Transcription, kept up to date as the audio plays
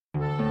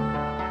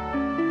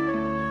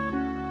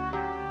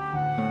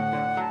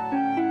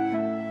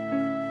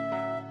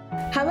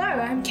Hello,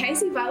 I'm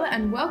Kaysie Butler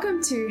and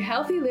welcome to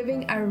Healthy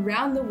Living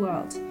Around the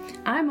World.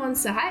 I'm on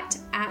site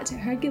at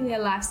Herghelia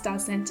Lifestyle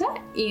Centre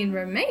in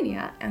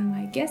Romania and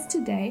my guest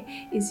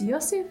today is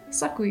Iosif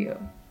Sacuiu.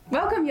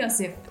 Welcome,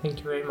 Iosif. Thank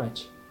you very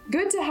much.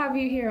 Good to have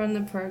you here on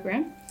the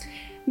program.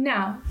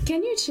 Now,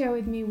 can you share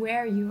with me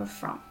where you are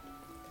from?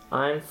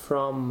 I'm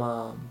from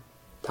a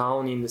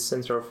town in the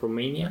center of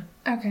Romania.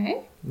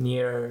 Okay.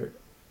 Near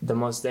the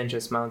most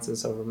dangerous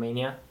mountains of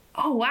Romania.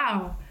 Oh,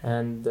 wow.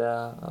 And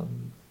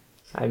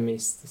I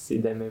miss to see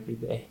them every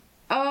day.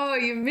 Oh,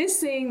 you miss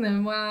seeing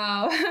them.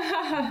 Wow.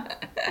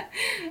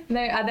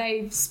 Are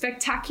they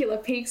spectacular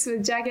peaks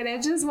with jagged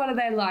edges? What are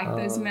they like,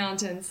 those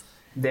mountains?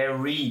 Their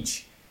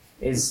ridge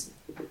is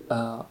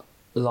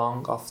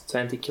long of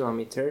 20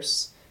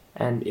 kilometers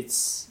and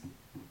it's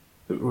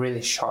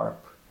really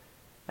sharp.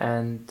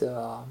 And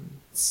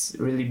it's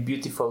really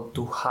beautiful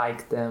to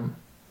hike them.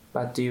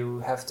 But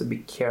you have to be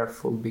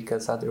careful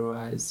because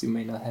otherwise you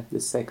may not have the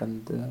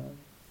second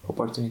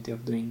opportunity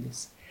of doing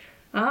this.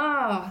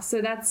 Ah, so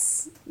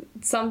that's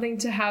something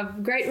to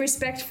have great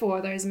respect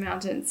for, those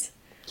mountains.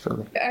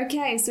 Truly.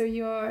 Okay, so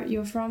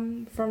you're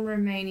from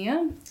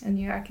Romania,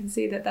 and I can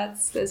see that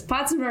there's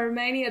parts of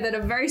Romania that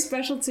are very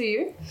special to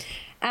you.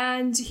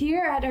 And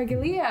here at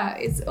Herghelia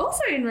is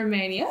also in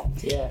Romania.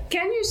 Yeah.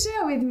 Can you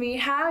share with me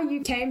how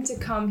you came to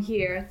come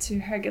here to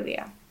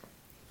Herghelia?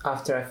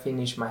 After I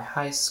finished my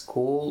high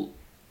school,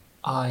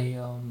 I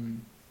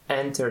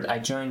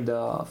joined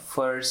the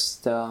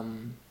first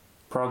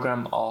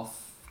program of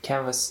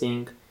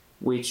canvassing,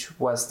 which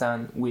was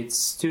done with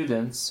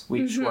students,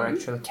 which were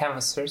actually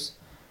canvassers.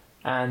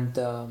 And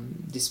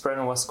this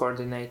program was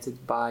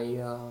coordinated by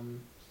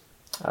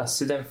a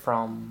student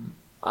from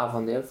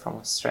Avondale, from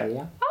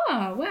Australia.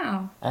 Oh,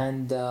 wow.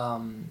 And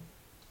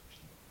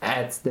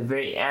at the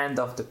very end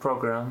of the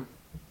program,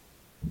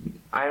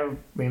 I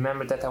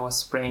remember that I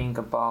was praying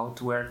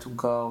about where to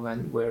go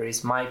and where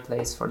is my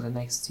place for the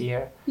next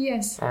year.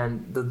 Yes.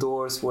 And the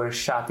doors were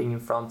shutting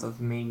in front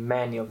of me,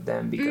 many of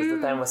them, because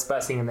the time was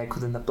passing and I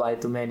couldn't apply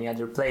to many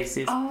other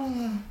places.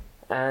 Oh.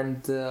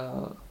 And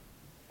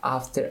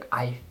after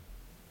I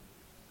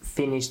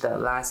finished the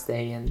last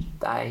day and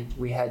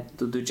we had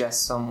to do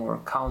just some more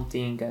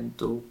counting and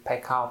to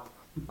pack up,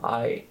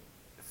 I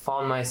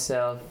found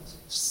myself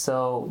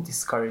so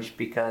discouraged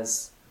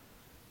because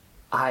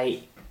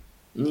I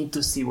need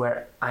to see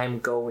where I'm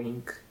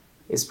going.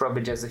 It's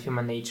probably just a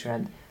human nature,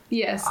 and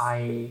yes,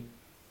 I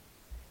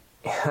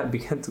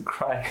began to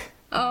cry.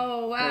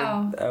 Oh,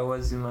 wow. And I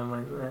was in my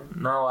mind, man,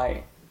 now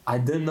I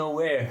don't know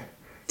where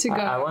to go.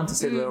 I want to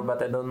say where,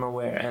 but I don't know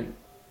where. And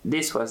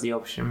this was the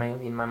option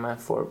mainly in my mind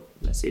for,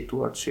 let's say, 2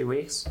 or 3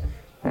 weeks.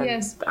 And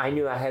yes, I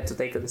knew I had to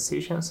take a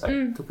decision, so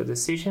I took a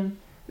decision.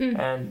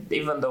 And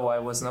even though I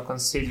was not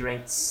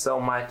considering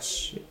so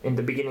much in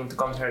the beginning to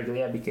come to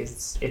Herghelia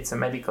because it's a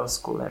medical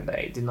school and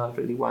I did not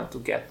really want to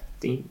get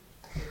the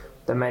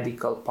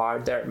medical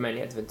part. There are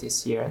many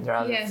Adventists here and there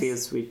are other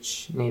fields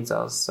which needs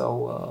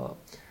also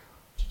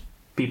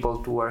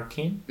people to work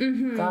in.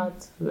 God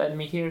led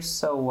me here,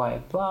 so I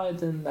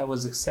applied and I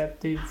was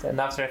accepted.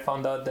 And after I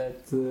found out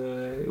that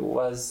it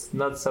was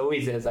not so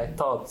easy as I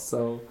thought,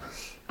 so...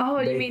 Oh,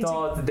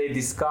 they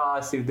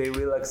discussed if they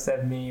will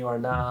accept me or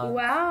not.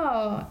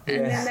 Wow.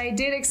 And then they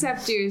did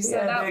accept you. So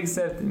they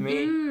accepted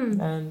me.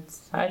 And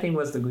I think it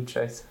was the good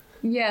choice.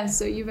 Yeah,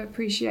 so you've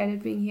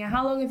appreciated being here.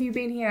 How long have you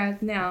been here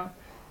now?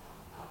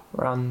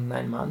 Around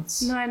 9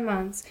 months. 9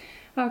 months.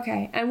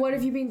 Okay. And what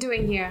have you been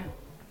doing here?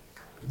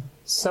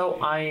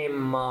 So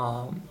I'm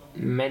a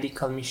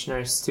medical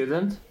missionary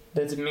student.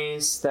 That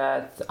means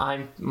that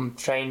I'm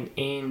trained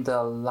in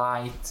the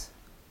light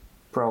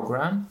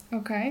program,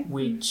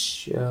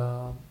 which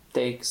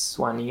takes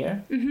 1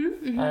 year.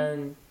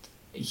 And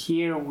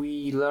here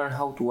we learn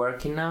how to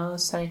work in a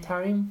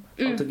sanitarium,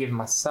 how to give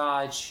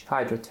massage,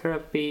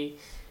 hydrotherapy.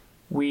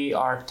 We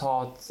are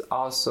taught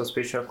also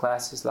special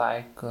classes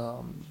like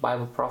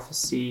Bible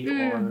prophecy,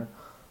 or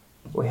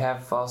we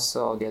have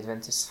also the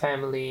Adventist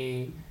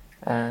family,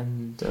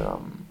 and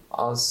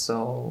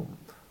also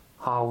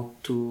how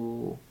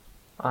to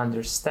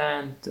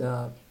understand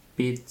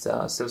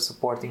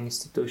self-supporting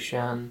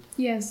institution.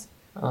 Yes.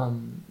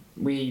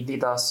 We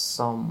did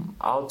some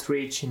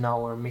outreach in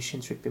our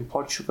mission trip in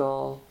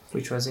Portugal,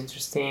 which was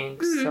interesting.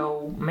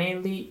 So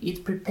mainly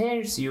it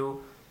prepares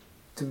you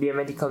to be a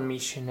medical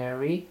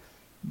missionary,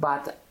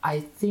 but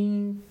I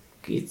think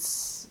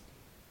it's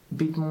a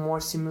bit more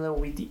similar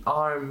with the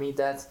army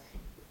that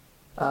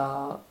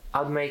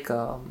I'd make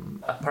a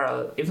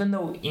parallel. Even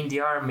though in the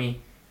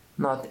army,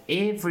 not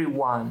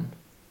everyone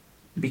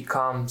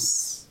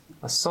becomes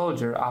a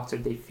soldier after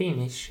they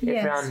finish.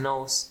 Everyone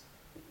knows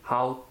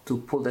how to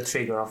pull the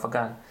trigger of a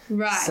gun.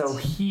 Right. So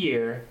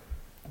here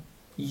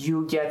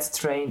you get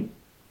trained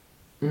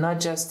not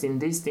just in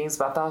these things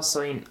but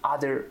also in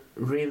other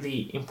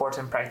really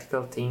important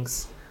practical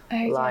things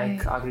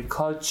like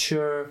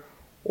agriculture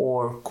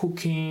or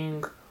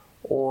cooking,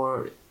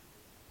 or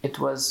it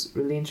was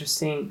really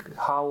interesting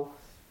how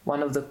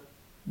one of the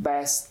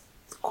best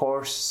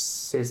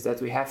courses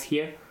that we have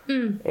here,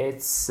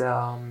 it's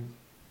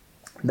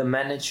the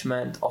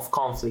management of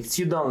conflicts.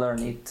 You don't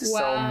learn it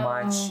so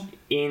much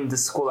in the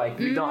school. Like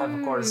we don't have,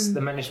 of course,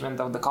 the management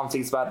of the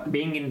conflicts, but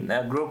being in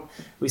a group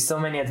with so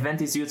many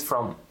Adventist youth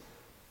from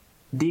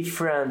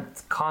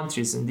different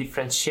countries and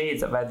different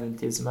shades of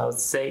Adventism, I would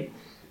say,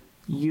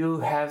 you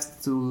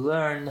have to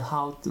learn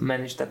how to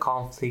manage the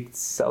conflicts.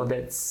 So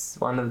that's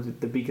one of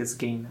the biggest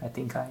gain I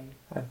think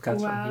I've got from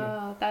here.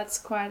 Wow, that's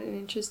quite an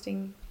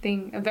interesting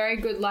thing. A very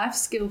good life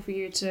skill for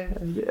you to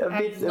a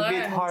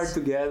bit hard to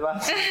get,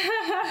 but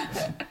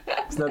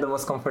it's not the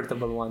most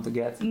comfortable one to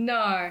get.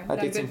 No,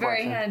 but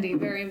very handy,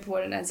 very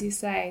important, as you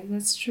say.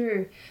 That's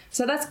true.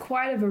 So that's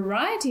quite a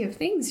variety of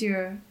things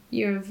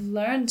you've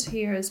learned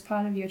here as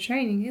part of your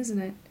training,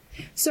 isn't it?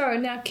 So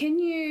now can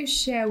you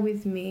share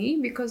with me,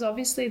 because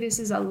obviously this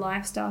is a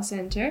lifestyle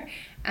center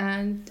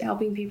and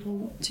helping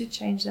people to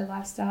change their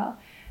lifestyle,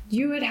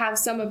 you would have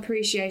some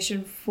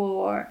appreciation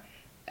for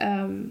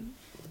a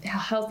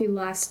healthy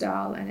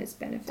lifestyle and its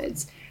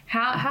benefits.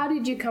 How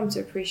did you come to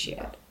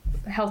appreciate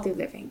healthy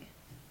living?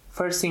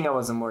 First thing, I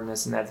wasn't born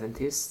as an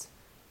Adventist.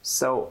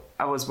 So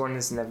I was born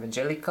as an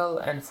evangelical,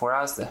 and for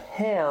us the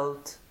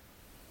health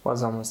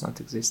was almost not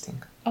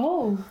existing.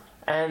 Oh.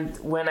 And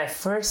when I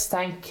first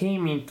time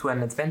came into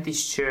an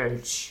Adventist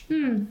church,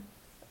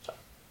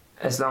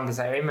 as long as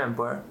I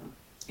remember,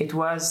 it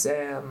was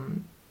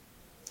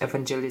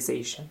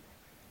evangelization.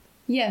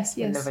 Yes.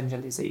 An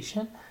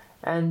evangelization.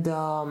 And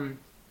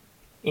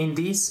in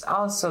this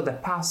also the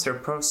pastor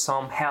brought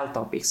some health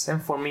topics,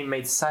 and for me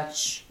made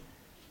such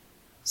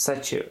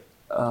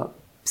a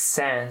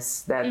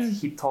sense that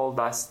he told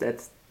us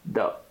that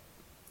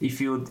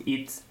if you would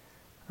eat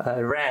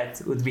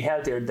rat would be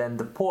healthier than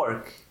the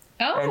pork.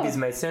 Oh. And this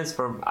made sense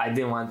I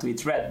didn't want to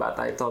eat rat, but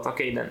I thought,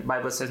 okay, then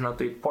Bible says not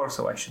to eat pork,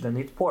 so I shouldn't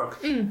eat pork.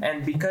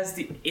 And because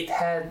it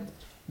had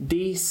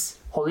this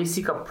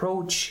holistic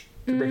approach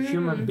to the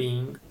human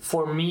being,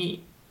 for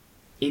me,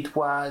 it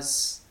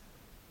was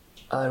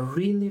a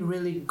really,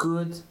 really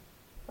good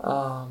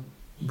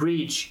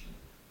bridge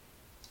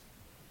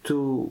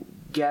to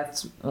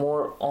get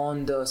more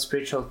on the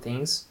spiritual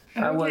things.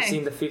 Okay. I was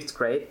in the 5th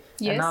grade,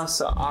 and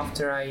also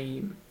after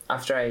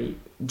I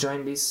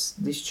joined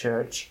this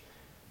church,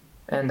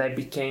 and I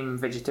became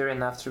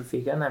vegetarian after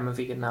vegan. I'm a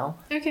vegan now.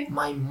 Okay.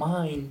 My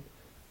mind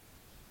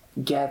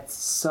gets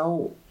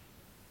so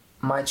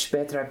much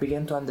better. I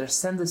began to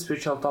understand the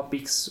spiritual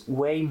topics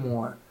way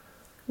more.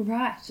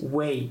 Right.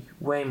 Way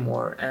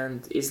more.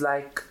 And it's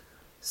like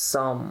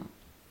some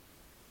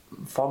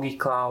foggy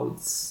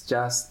clouds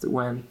just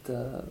went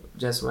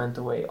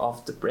away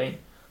off the brain.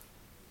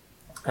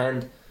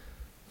 And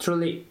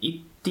truly,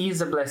 it is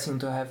a blessing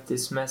to have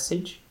this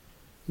message,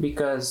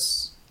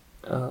 because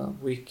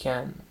we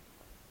can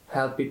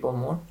help people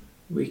more,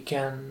 we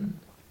can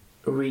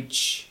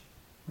reach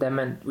them,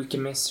 and we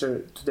can minister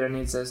to their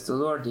needs as the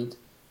Lord did.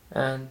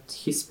 And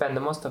he spent the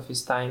most of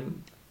his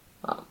time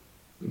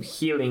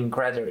healing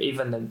rather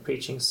even than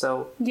preaching.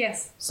 So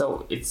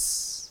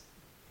it's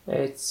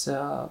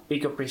a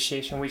big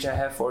appreciation which I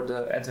have for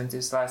the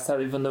Adventist lifestyle,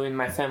 even though in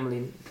my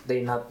family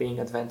they not being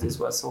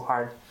Adventist was so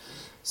hard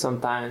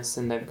sometimes,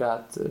 and I've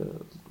got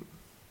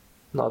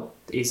not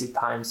easy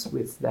times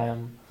with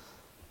them.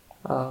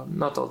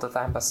 Not all the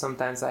time, but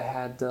sometimes I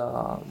had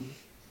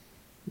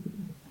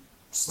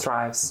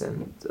strifes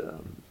and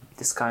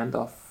this kind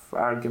of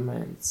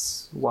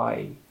arguments.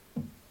 Why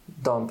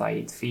don't I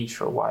eat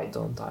fish, or why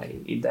don't I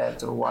eat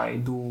that, or why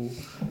do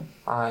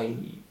I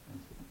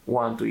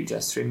want to eat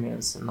just 3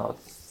 meals and not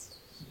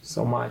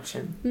so much?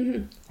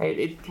 And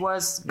it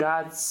was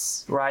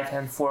God's right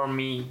hand for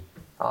me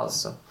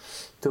also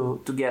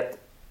to get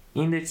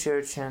in the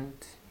church, and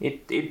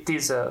it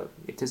is a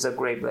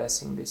great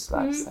blessing, this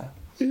lifestyle.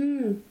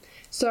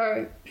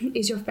 So,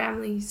 is your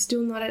family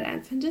still not an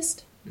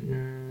Adventist?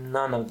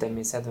 None of them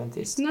is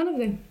Adventist. None of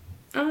them?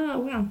 Ah,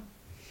 wow.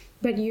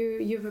 But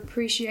you've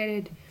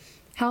appreciated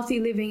healthy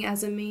living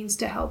as a means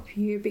to help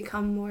you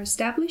become more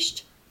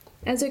established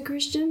as a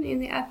Christian in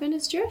the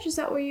Adventist church? Is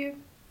that what you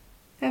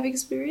have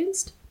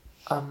experienced?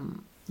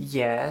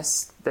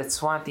 Yes,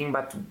 that's one thing.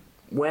 But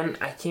when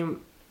I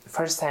came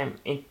first time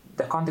in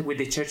the contact with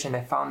the church and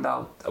I found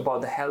out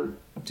about the health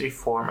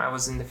reform, I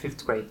was in the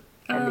 5th grade.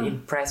 And it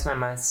impressed my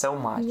mind so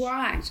much.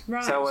 Right.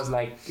 So I was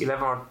like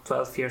 11 or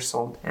 12 years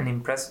old, and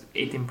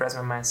it impressed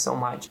my mind so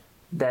much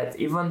that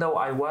even though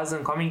I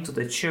wasn't coming to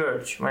the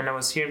church, when I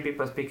was hearing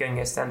people speaking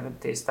against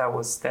Adventists, I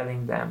was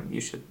telling them, you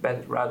should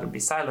rather be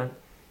silent,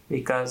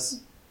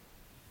 because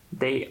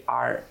they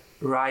are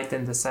right,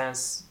 and the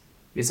science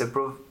is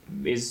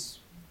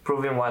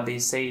proving what they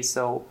say.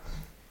 So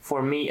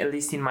for me, at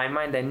least in my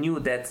mind, I knew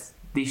that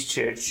this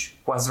church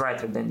was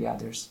righter than the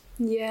others.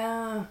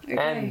 Yeah. Okay.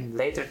 And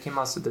later came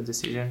also the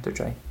decision to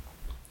try.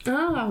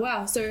 Oh,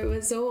 wow. So it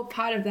was all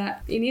part of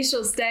that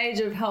initial stage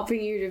of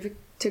helping you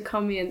to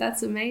come in.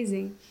 That's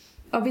amazing.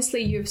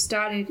 Obviously, you've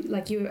started,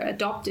 you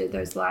adopted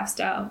those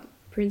lifestyle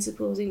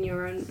principles in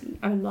your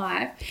own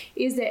life.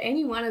 Is there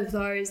any one of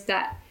those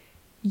that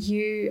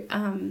you,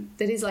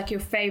 that is like your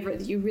favorite,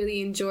 that you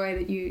really enjoy,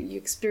 that you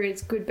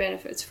experience good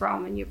benefits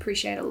from and you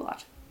appreciate a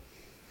lot?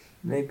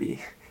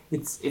 Maybe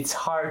it's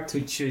hard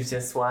to choose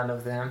just one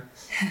of them.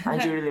 I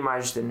do really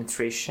much the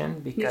nutrition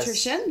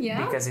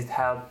because it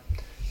helped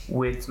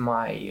with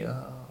my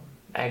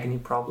acne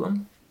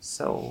problem.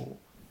 So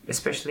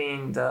especially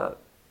in the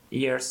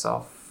years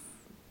of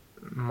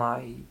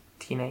my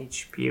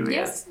teenage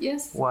period,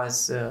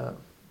 was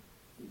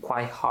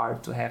quite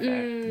hard to have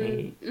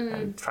acne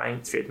and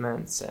trying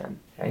treatments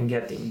and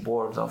getting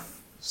bored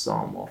of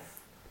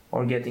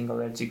or getting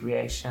allergic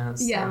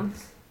reactions. And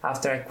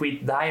after I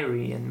quit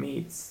dairy and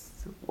meats,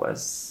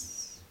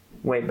 was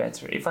way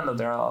better, even though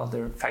there are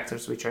other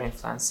factors which are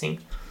influencing.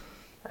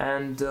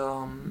 And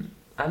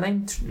I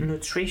like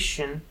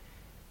nutrition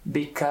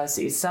because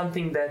it's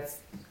something that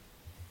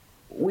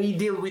we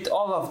deal with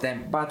all of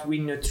them, but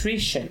with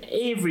nutrition,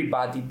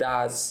 everybody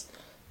does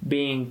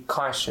being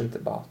conscious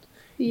about.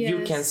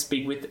 You can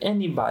speak with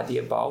anybody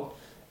about,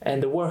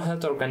 and the World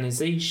Health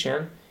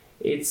Organization,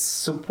 it's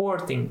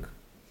supporting.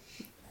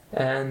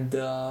 And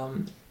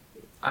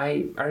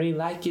I really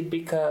like it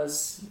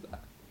because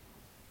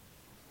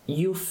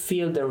you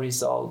feel the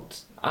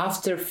result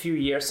after a few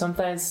years.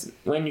 Sometimes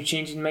when you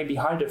change, it may be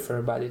harder for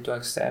a body to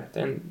accept,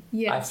 and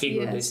I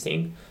figure this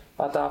thing.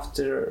 But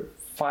after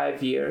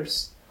 5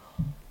 years,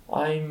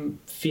 I'm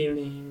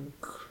feeling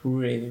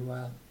really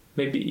well.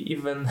 Maybe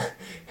even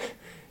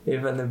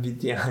a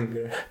bit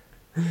younger.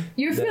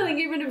 You're feeling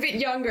even a bit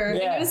younger.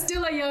 And you're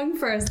still a young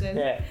person.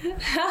 Yeah.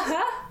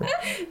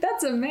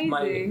 That's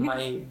amazing.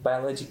 My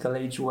biological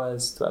age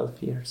was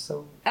 12 years.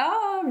 So.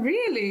 Oh,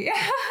 really?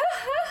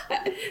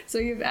 So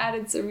you've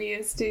added some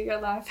years to your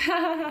life.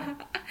 I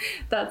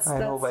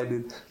hope I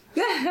did.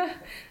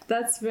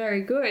 That's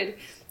very good.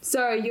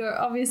 So you're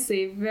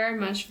obviously very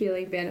much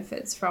feeling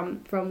benefits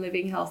from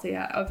living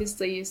healthier.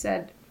 Obviously, you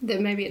said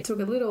that maybe it took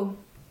a little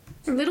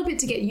bit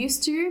to get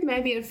used to,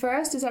 maybe at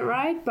first, is that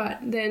right?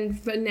 But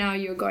now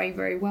you're going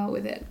very well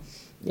with it.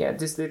 Yeah,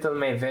 this little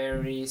may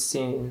vary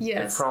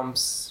from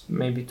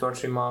maybe 2 or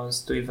 3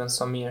 months to even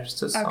some years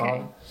to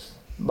some.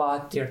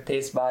 But your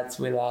taste buds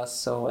will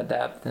also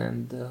adapt,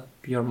 and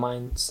your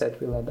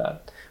mindset will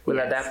adapt.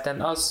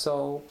 And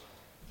also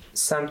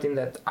something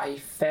that I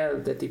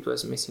felt that it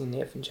was missing in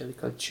the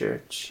evangelical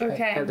church. I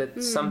felt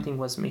that something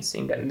was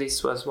missing, and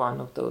this was one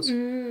of those,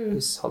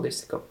 this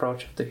holistic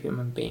approach of the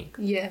human being.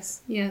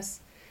 Yes.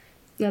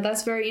 Now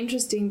that's very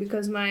interesting,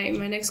 because my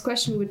next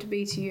question would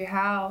be to you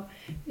how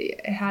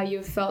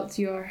you felt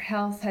your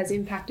health has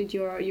impacted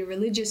your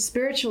religious,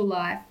 spiritual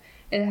life.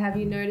 Have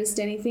you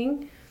noticed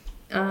anything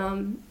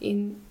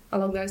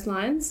along those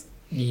lines?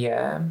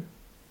 Yeah.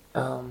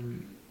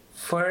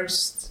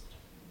 First,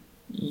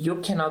 you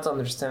cannot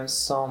understand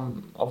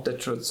some of the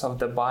truths of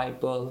the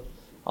Bible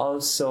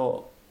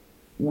also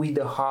with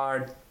the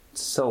heart,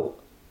 so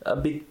a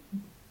bit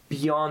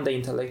beyond the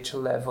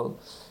intellectual level,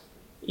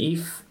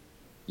 if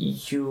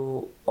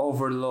you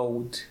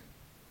overload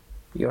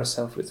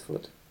yourself with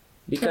food,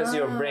 because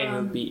your brain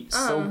will be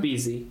so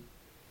busy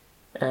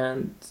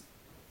and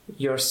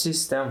your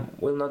system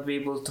will not be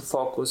able to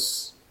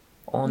focus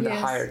on the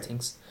higher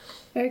things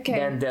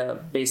than the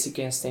basic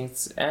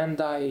instincts.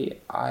 And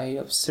I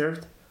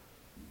observed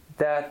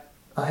that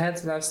a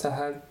healthy lifestyle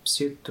helps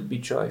you to be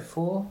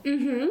joyful,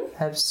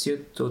 helps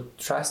you to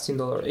trust in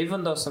the Lord,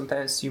 even though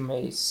sometimes you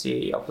may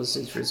see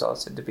opposite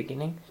results at the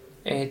beginning.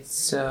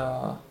 It's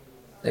a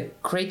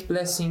great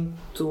blessing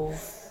to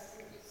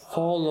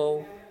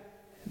follow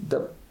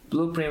the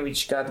blueprint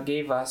which God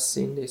gave us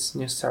in this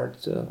New Start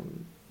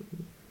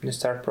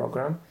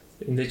program.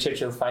 In the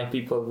church, you'll find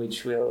people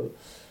which will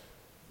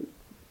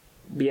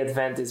be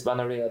Adventists but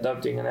not really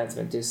adopting an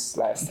Adventist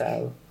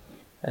lifestyle,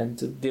 and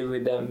to deal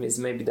with them is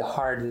maybe the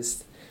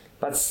hardest.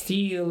 But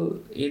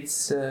still,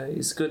 it's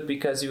good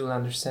because you will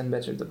understand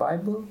better the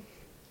Bible.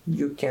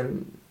 You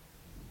can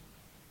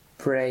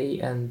pray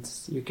and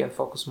you can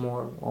focus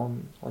more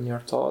on your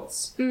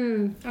thoughts.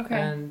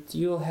 And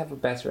you'll have a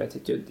better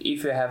attitude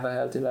if you have a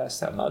healthy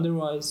lifestyle.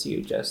 Otherwise,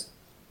 you just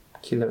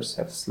kill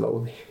yourself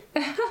slowly.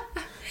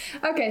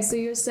 Okay, so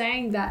you're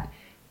saying that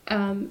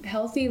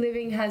healthy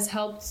living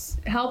helps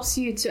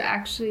you to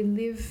actually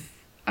live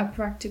a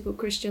practical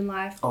Christian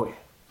life. Oh yeah.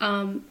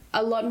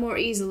 A lot more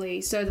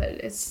easily, so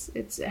that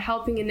it's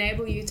helping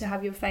enable you to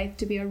have your faith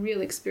to be a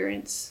real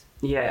experience.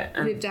 Yeah.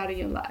 Lived out in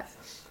your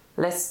life.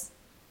 Let's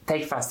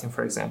take fasting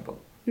for example.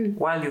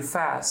 While you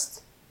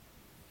fast,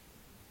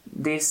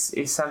 this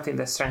is something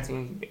that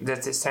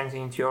is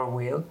strengthening your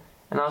will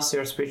and also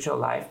your spiritual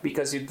life,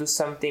 because you do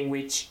something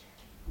which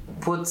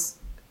puts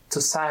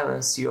to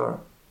silence your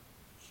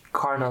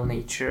carnal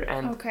nature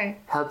and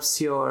helps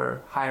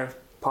your higher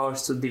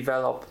powers to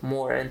develop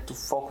more and to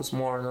focus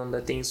more on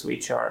the things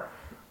which are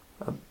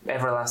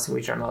everlasting,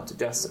 which are not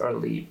just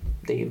early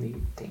daily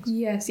things.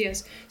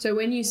 Yes. So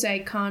when you say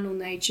carnal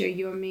nature,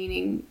 you're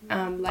meaning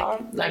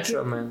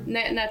natural man,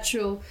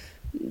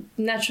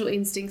 natural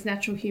instincts,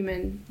 natural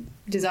human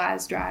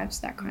desires, drives,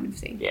 that kind of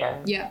thing.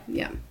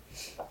 Yeah.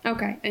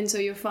 Okay, and so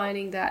you're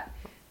finding that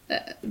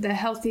the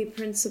healthy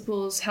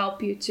principles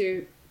help you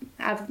to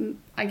have,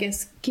 I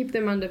guess, keep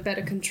them under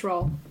better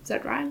control. Is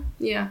that right?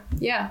 Yeah.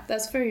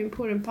 That's a very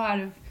important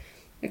part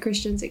a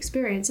Christian's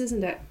experience,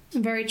 isn't it?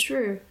 Very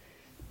true.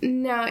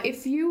 Now,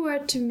 if you were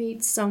to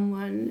meet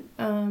someone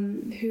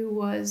who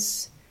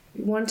was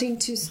wanting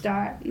to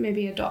start,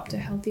 maybe adopt a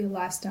healthier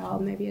lifestyle,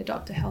 maybe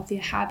adopt a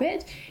healthier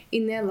habit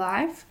in their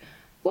life,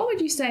 what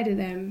would you say to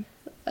them?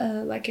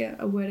 Like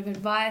a word of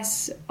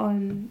advice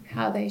on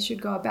how they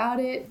should go about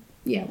it?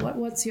 Yeah,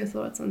 what's your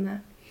thoughts on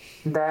that?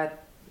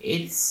 That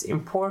it's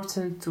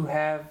important to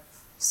have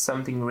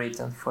something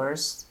written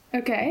first.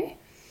 Okay.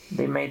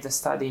 They made a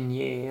study in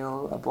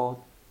Yale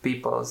about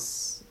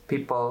people's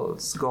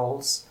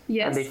goals.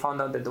 Yes. And they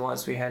found out that the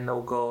ones who had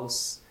no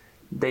goals,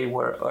 they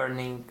were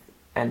earning,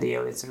 and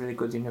Yale is a really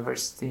good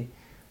university,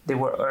 they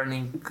were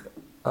earning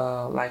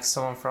like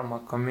someone from a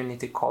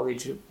community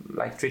college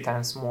like 3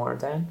 times more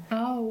than.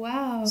 Oh,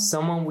 wow.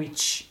 Someone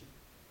which...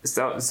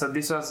 So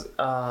this was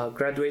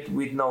graduate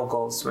with no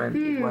goals when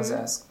it was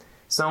asked.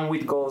 Someone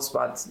with goals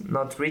but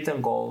not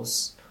written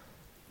goals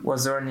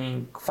was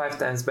earning 5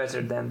 times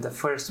better than the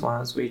first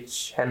ones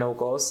which had no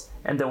goals,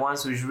 and the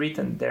ones which had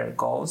written their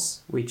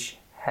goals,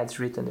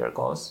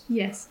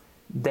 yes,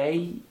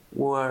 they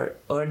were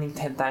earning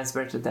 10 times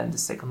better than the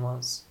second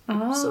ones.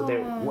 Oh. So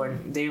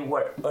they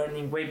were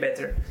earning way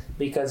better,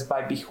 because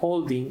by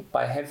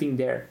having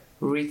their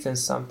written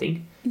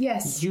something,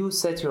 yes, you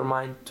set your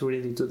mind to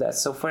really do that.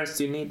 So first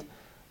you need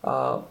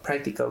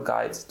practical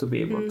guides to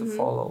be able to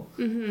follow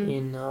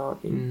in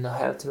a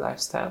healthy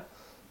lifestyle.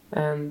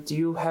 And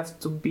you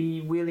have to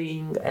be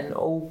willing and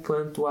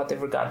open to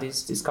whatever God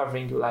is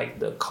discovering you, like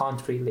the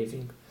country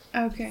living.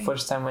 Okay.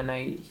 First time when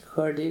I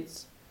heard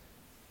it,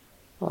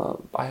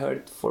 I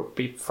heard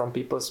from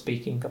people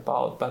speaking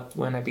about, but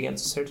when I began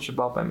to search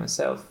about by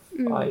myself,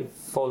 I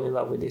fall in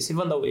love with this,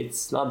 even though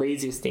it's not the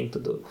easiest thing to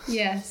do.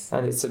 Yes.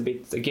 And it's a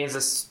bit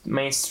against the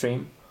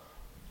mainstream.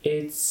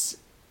 It's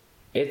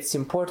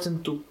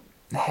important to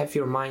have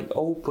your mind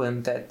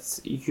open that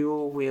you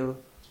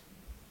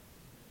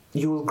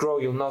will grow,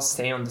 you'll not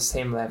stay on the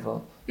same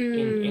level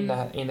in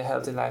the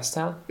healthy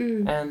lifestyle.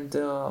 And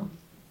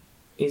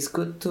it's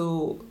good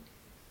to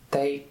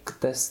take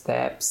the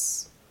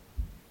steps.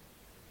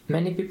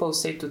 Many people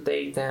say to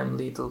take them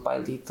little by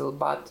little,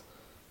 but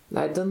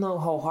I don't know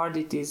how hard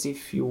it is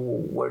if you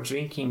were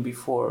drinking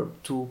before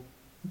 2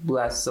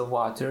 glasses of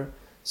water,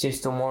 since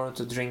tomorrow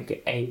to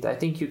drink 8. I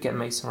think you can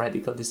make some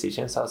radical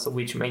decisions also,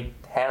 which may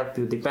help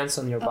you, depends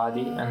on your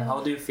body and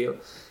how do you feel.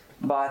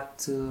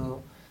 But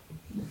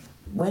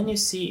when you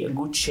see a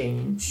good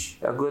change,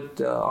 a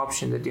good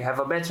option, that you have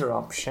a better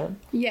option,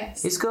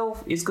 yes, it's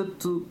good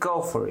to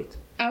go for it.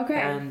 Okay.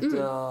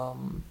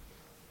 And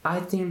I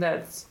think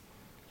that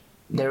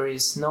there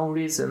is no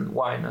reason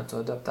why not to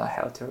adopt a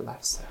healthier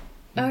lifestyle.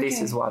 Okay.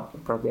 This is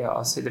what probably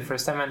I'll say the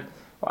first time. And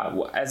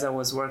as I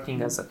was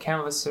working as a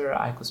canvasser,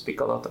 I could speak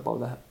a lot about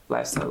the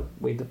lifestyle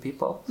with the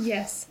people.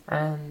 Yes.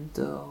 And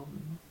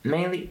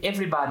mainly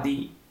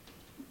everybody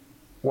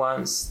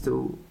wants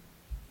to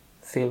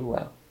feel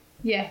well.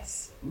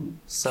 Yes.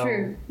 So,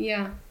 true.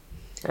 Yeah.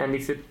 And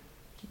if you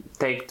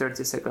take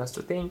 30 seconds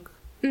to think,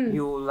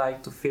 you would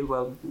like to feel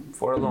well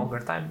for a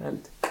longer time,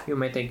 and you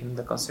may take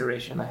into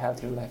consideration a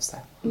healthier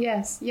lifestyle.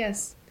 Yes,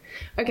 yes.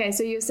 Okay,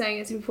 so you're saying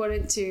it's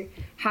important to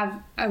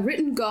have a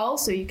written goal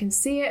so you can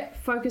see it,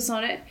 focus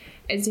on it.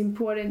 It's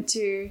important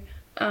to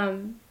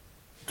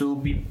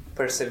be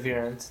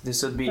perseverant.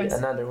 This would be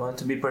another one,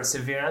 to be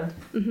perseverant.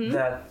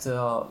 That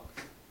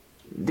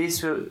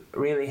this will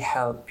really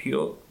help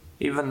you,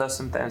 even though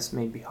sometimes it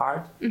may be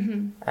hard.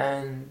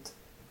 And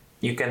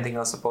you can think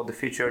also about the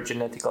future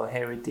genetical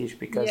heritage,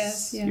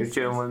 because your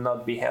children will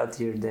not be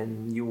healthier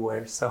than you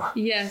were. So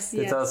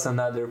that's also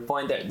another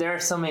point. There are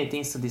so many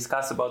things to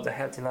discuss about the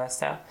healthy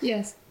lifestyle.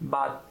 Yes.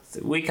 But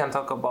we can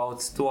talk about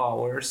 2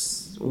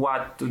 hours.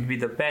 What would be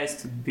the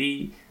best would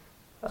be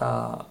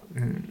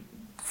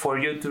for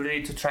you to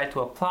really to try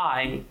to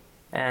apply,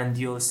 and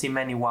you'll see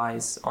many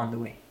whys on the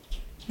way.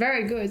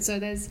 Very good. So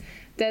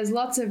there's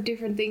lots of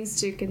different things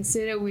to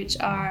consider, which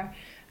are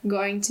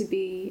going to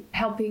be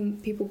helping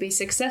people be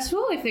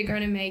successful if they're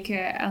going to make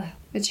a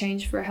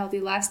change for a healthy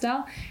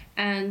lifestyle,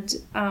 and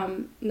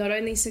not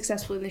only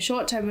successful in the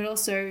short term but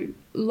also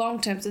long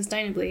term,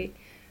 sustainably.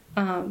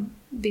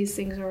 These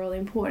things are all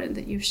important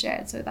that you've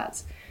shared, so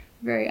that's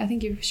I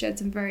think you've shared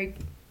some very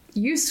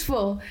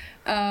useful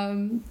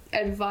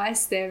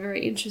advice there,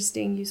 very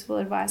interesting, useful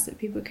advice that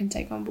people can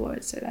take on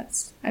board. So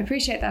I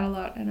appreciate that a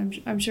lot,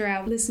 and I'm sure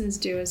our listeners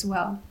do as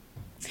well.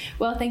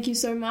 Well, thank you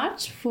so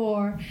much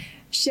for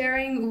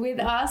sharing with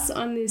us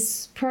on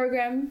this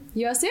program,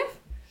 Iosif.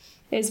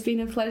 It's been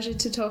a pleasure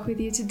to talk with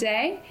you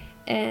today,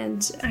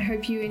 and I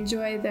hope you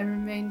enjoy the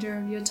remainder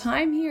of your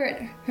time here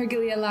at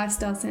Herghelia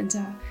Lifestyle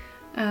Centre,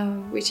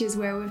 which is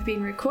where we've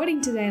been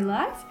recording today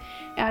live.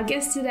 Our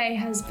guest today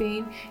has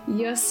been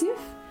Iosif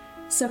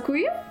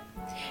Sacuiu,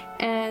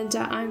 and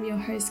I'm your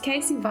host,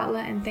 Kaysie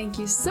Butler, and thank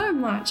you so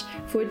much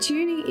for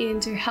tuning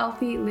in to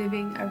Healthy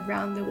Living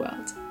Around the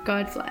World.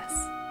 God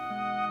bless.